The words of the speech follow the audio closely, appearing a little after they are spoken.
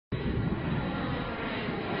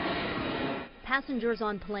Passengers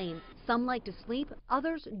on planes, some like to sleep,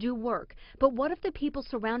 others do work. But what if the people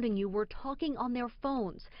surrounding you were talking on their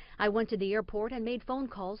phones? I went to the airport and made phone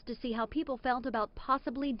calls to see how people felt about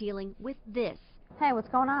possibly dealing with this. Hey, what's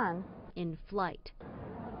going on? In flight.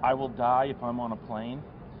 I will die if I'm on a plane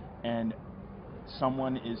and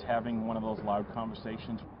someone is having one of those loud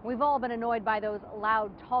conversations. We've all been annoyed by those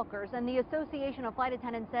loud talkers, and the Association of Flight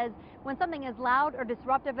Attendants says when something is loud or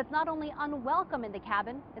disruptive, it's not only unwelcome in the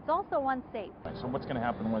cabin, it's also unsafe. So what's going to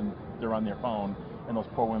happen when they're on their phone and those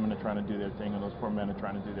poor women are trying to do their thing and those poor men are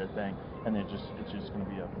trying to do their thing, and it's just going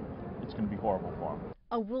to be horrible for them.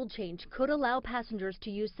 A rule change could allow passengers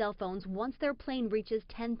to use cell phones once their plane reaches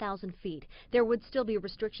 10,000 feet. There would still be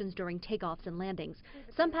restrictions during takeoffs and landings.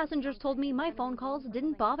 Some passengers told me my phone calls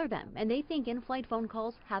didn't bother them, and they think in-flight phone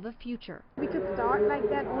calls have a future. We could start like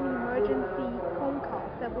that on emergency phone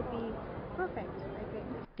calls. That would be perfect, I think.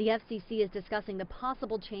 The F.C.C. is discussing the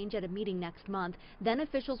possible change at a meeting next month. Then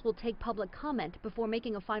officials will take public comment before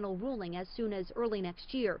making a final ruling as soon as early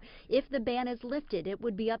next year. If the ban is lifted, it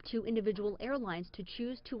would be up to individual airlines to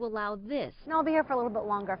choose to allow this. And I'll be here for a little bit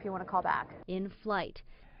longer if you want to call back. In flight.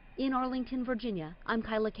 In Arlington, Virginia, I'm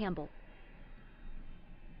Kyla Campbell.